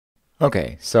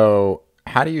Okay, so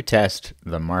how do you test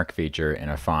the mark feature in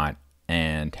a font,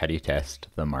 and how do you test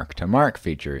the mark to mark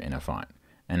feature in a font?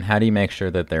 And how do you make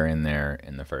sure that they're in there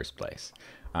in the first place?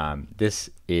 This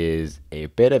is a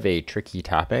bit of a tricky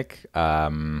topic,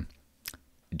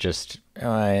 just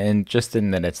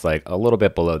in that it's like a little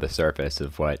bit below the surface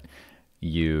of what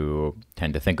you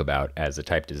tend to think about as a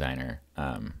type designer,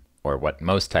 or what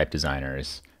most type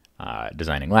designers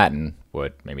designing Latin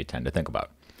would maybe tend to think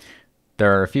about.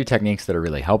 There are a few techniques that are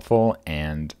really helpful,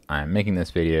 and I'm making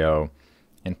this video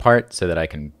in part so that I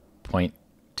can point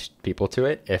people to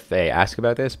it if they ask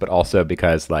about this, but also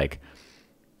because like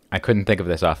I couldn't think of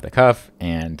this off the cuff,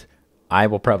 and I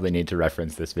will probably need to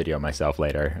reference this video myself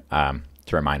later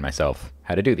to remind myself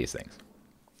how to do these things.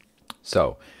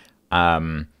 So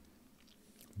the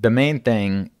main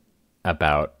thing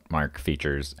about mark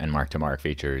features and mark to mark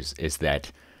features is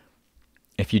that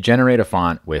if you generate a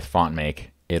font with font make,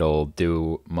 it'll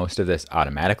do most of this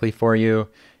automatically for you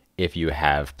if you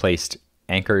have placed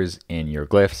anchors in your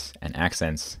glyphs and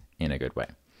accents in a good way.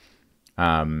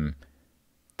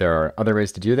 There are other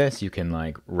ways to do this. You can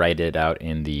like write it out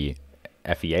in the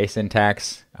FEA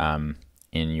syntax in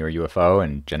your UFO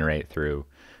and generate through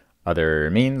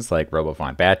other means like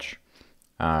RoboFont Batch.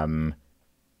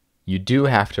 You do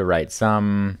have to write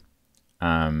some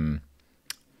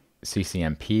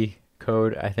CCMP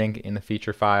code, I think, in the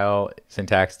feature file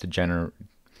syntax to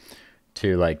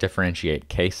like differentiate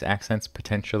case accents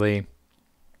potentially.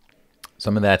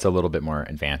 Some of that's a little bit more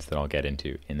advanced that I'll get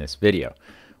into in this video.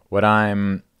 What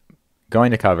I'm going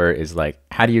to cover is like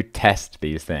how do you test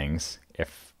these things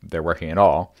if they're working at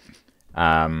all,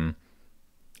 and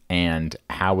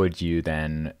how would you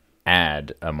then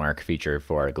add a mark feature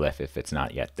for a glyph if it's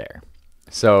not yet there.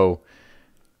 So,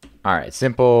 all right,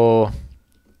 simple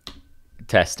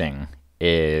testing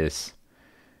is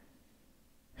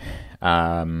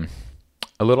a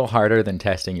little harder than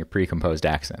testing your pre-composed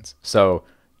accents. So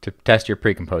to test your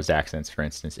pre-composed accents, for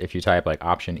instance, if you type like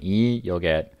Option E, you'll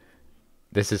get,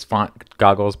 this is Font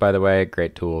Goggles, by the way,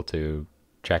 great tool to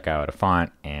check out a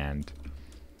font and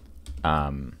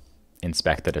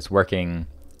inspect that it's working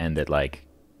and that like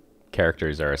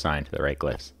characters are assigned to the right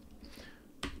glyphs.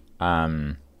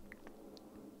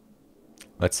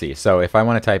 Let's see. So if I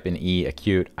want to type in E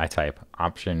acute, I type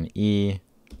Option E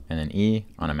and then E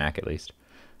on a Mac at least.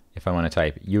 If I want to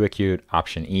type U acute,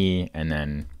 Option E and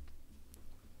then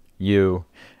U,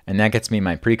 and that gets me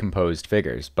my pre-composed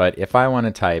figures. But if I want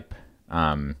to type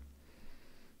a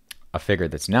figure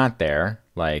that's not there,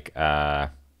 like well,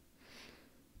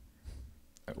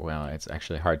 it's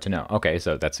actually hard to know. Okay,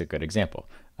 so that's a good example.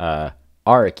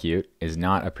 R acute is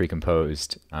not a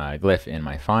pre-composed glyph in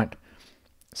my font.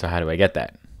 So how do I get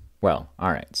that? Well, all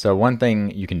right. So one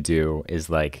thing you can do is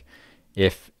like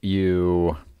if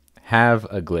you have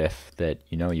a glyph that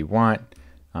you know you want,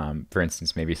 for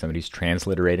instance, maybe somebody's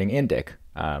transliterating indic.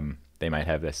 They might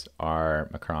have this R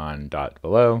macron dot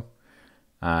below.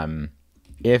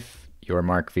 If your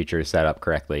mark feature is set up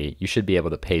correctly, you should be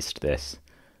able to paste this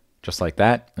just like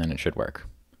that, and it should work.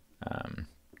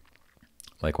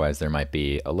 Likewise, there might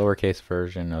be a lowercase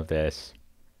version of this.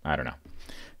 I don't know.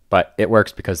 But it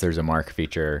works because there's a mark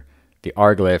feature. The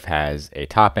R glyph has a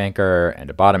top anchor and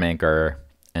a bottom anchor,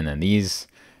 and then these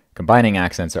combining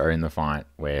accents are in the font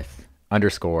with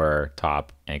underscore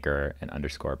top anchor and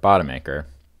underscore bottom anchor.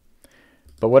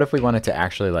 But what if we wanted to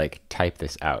actually like type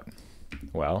this out?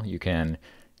 Well, you can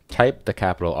type the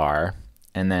capital R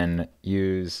and then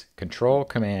use Control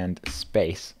Command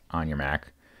Space on your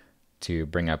Mac to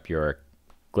bring up your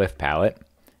glyph palette.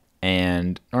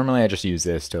 And normally I just use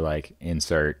this to like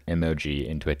insert emoji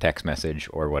into a text message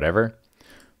or whatever.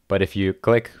 But if you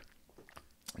click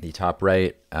the top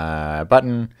right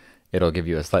button, it'll give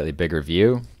you a slightly bigger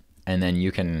view, and then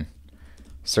you can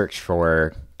search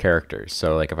for characters.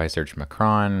 So like if I search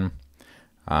Macron,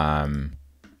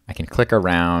 I can click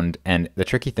around, and the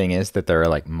tricky thing is that there are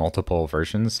like multiple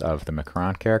versions of the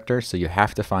Macron character, so you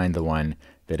have to find the one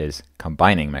that is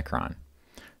combining Macron.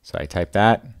 So I type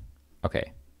that.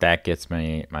 Okay. That gets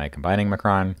me my combining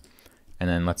Macron, and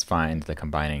then let's find the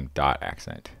combining dot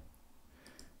accent.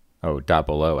 Oh, dot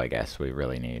below, I guess we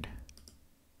really need.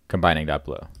 Combining dot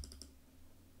below.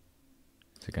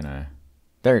 Is it gonna,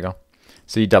 there you go.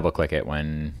 So you double click it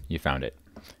when you found it,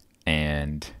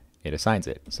 and it assigns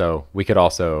it. So we could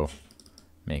also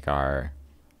make our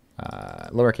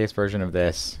lowercase version of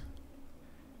this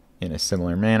in a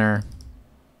similar manner.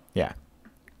 Yeah.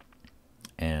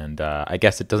 And I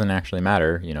guess it doesn't actually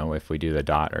matter, you know, if we do the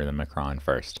dot or the Macron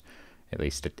first. At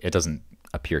least it doesn't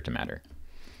appear to matter.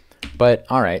 But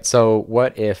all right, so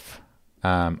what if,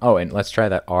 oh, and let's try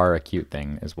that R acute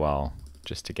thing as well.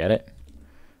 just to get it.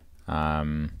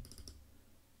 Oh,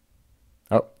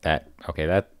 that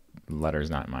letter's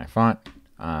not my font.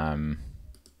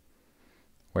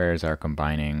 Where's our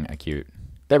combining acute?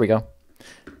 There we go.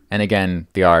 And again,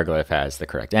 the R glyph has the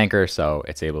correct anchor, so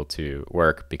it's able to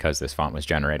work because this font was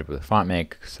generated with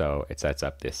FontMake, so it sets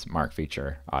up this mark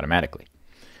feature automatically.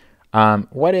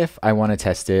 What if I want to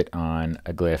test it on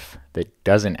a glyph that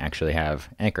doesn't actually have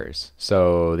anchors?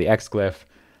 So the X glyph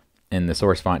in the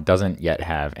source font doesn't yet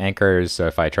have anchors, so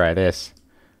if I try this,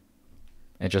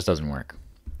 it just doesn't work.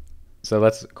 So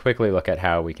let's quickly look at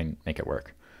how we can make it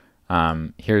work.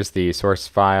 Here's the source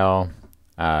file.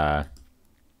 Let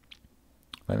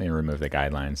me remove the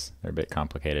guidelines. They're a bit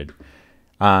complicated.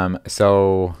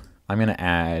 So I'm going to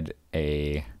add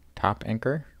a top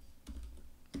anchor.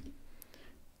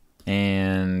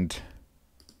 And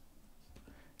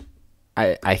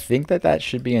I think that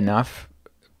should be enough.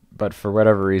 But for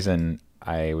whatever reason,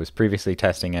 I was previously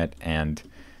testing it, and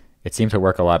it seemed to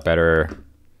work a lot better.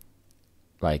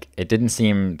 Like, it didn't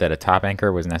seem that a top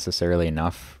anchor was necessarily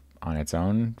enough on its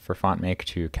own for FontMake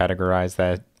to categorize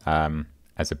that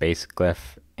as a base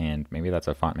glyph, and maybe that's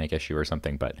a FontMake issue or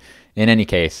something. But in any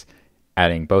case,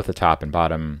 adding both the top and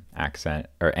bottom accent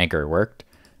or anchor worked.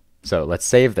 So let's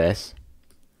save this.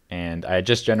 And I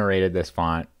just generated this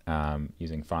font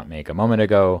using FontMake a moment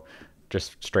ago,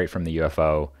 just straight from the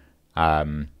UFO.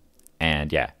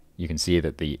 And yeah, you can see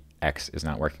that the X is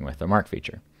not working with the mark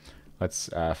feature. Let's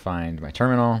find my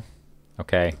terminal.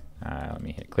 Okay, let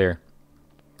me hit clear.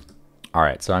 All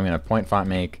right, so I'm going to point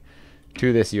FontMake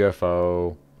to this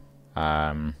UFO.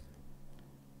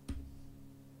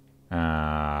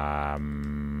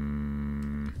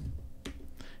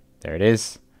 There it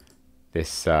is.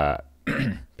 This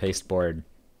pasteboard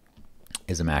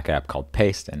is a Mac app called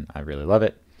Paste, and I really love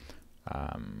it.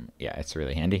 Yeah, it's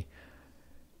really handy.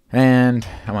 And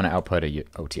I want to output a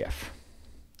OTF.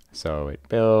 So it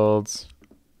builds,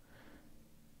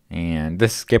 and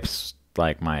this skips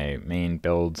like my main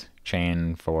build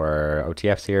chain for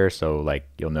OTFs here. So like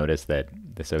you'll notice that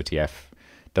this OTF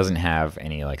doesn't have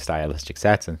any like stylistic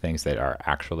sets and things that are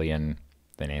actually in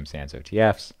the name sans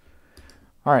OTFs.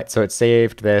 All right, so it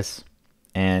saved this,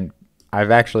 and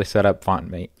I've actually set up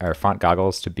font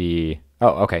goggles to be,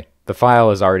 oh, okay. The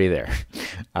file is already there.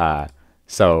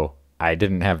 So I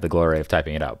didn't have the glory of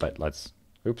typing it out, but let's,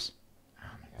 oops.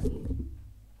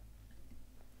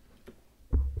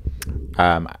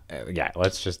 Yeah,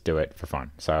 let's just do it for fun.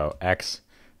 So X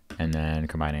and then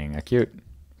combining acute.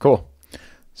 Cool.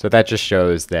 So that just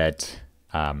shows that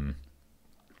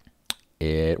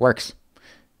it works.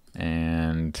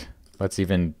 And let's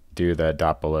even do the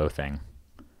dot below thing.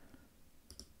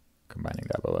 Combining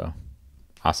dot below.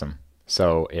 Awesome.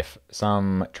 So if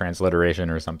some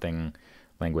transliteration or something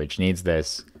language needs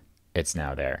this, it's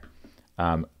now there.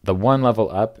 The one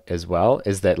level up as well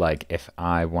is that like if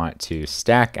I want to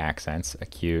stack accents,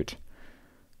 acute,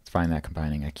 let's find that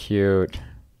combining acute.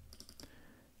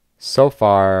 So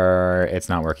far, it's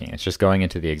not working. It's just going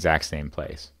into the exact same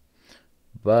place.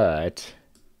 But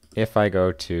if I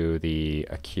go to the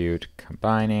acute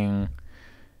combining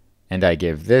and I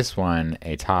give this one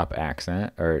a top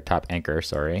accent, or top anchor,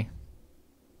 sorry.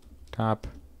 Top.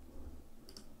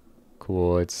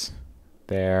 Cool, it's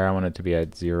there. I want it to be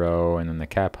at 0, and then the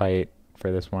cap height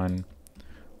for this one.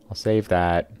 I'll save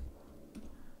that.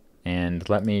 And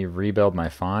let me rebuild my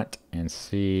font and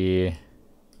see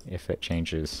if it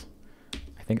changes.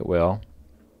 I think it will.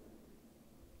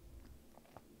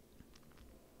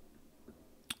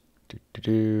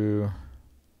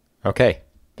 Okay,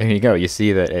 there you go. You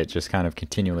see that it just kind of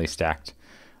continually stacked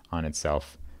on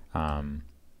itself.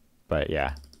 But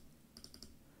yeah.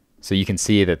 So you can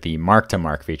see that the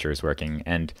mark-to-mark feature is working,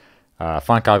 and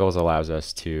Font Goggles allows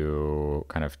us to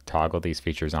kind of toggle these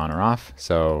features on or off.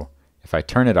 So if I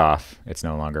turn it off, it's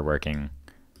no longer working.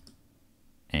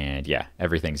 And yeah,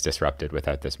 everything's disrupted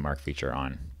without this mark feature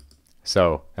on.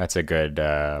 So that's a good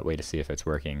way to see if it's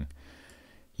working.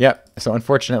 Yep, so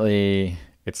unfortunately,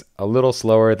 it's a little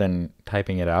slower than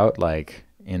typing it out, like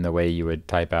in the way you would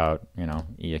type out, you know,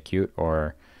 eacute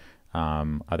or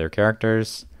other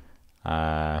characters.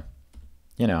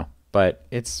 You know, but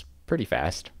it's pretty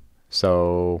fast.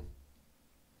 So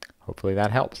hopefully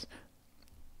that helps.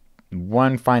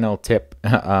 One final tip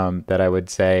that I would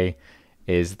say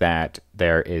is that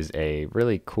there is a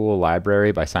really cool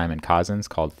library by Simon Cousins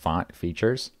called Font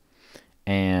Features.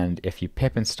 And if you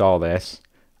pip install this,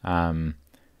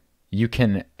 you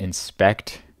can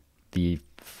inspect the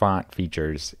font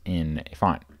features in a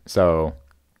font. So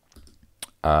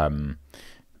I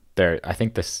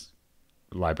think this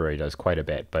library does quite a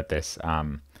bit, but this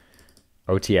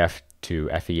OTF to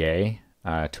FEA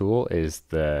tool is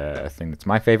the thing that's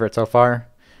my favorite so far.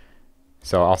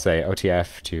 So I'll say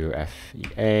OTF to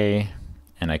FEA,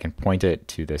 and I can point it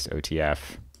to this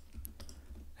OTF.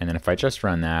 And then if I just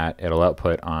run that, it'll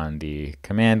output on the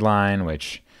command line,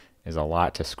 which is a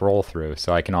lot to scroll through.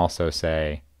 So I can also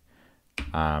say,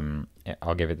 I'll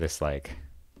give it this like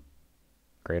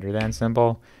greater than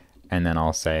symbol, and then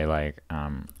I'll say like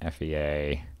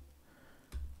FEA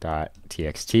dot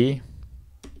txt,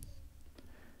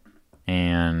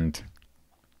 and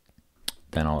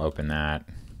then I'll open that.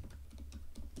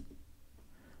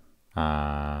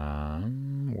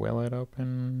 Will it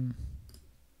open?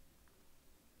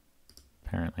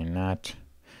 Apparently not.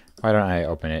 Why don't I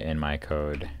open it in my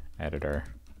code editor?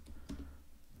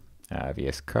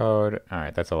 VS Code. All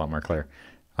right, that's a lot more clear.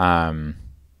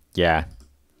 Yeah.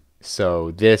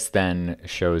 So this then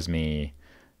shows me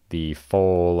the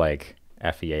full like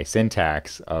FEA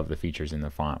syntax of the features in the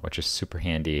font, which is super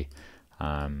handy,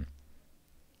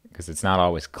 because it's not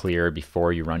always clear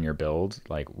before you run your build.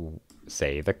 Like,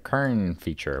 say the kern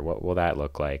feature, what will that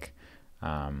look like?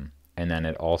 And then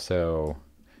it also,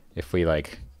 if we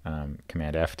like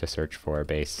Command F to search for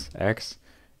base X,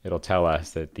 it'll tell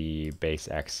us that the base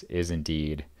X is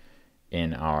indeed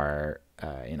in our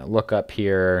in a lookup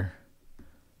here,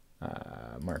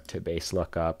 marked to base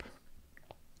lookup,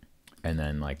 and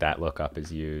then like that lookup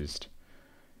is used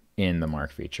in the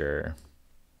mark feature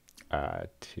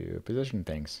to position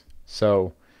things.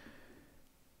 So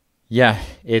yeah,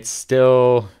 it's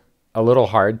still a little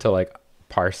hard to like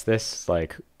parse this,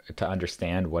 like to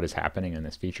understand what is happening in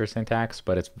this feature syntax,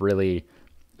 but it's really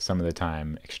some of the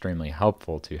time extremely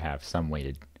helpful to have some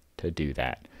way to do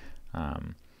that.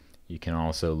 You can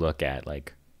also look at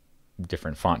like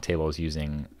different font tables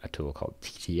using a tool called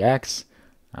TTX,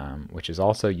 which is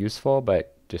also useful,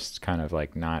 but just kind of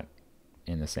like not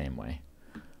in the same way.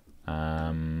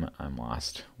 I'm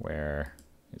lost. Where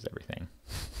is everything?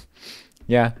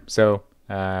 Yeah, so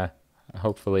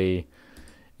hopefully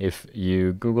if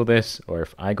you Google this, or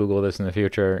if I Google this in the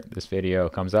future, this video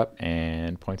comes up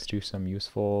and points to some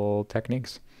useful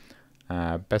techniques.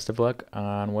 Best of luck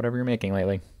on whatever you're making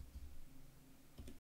lately.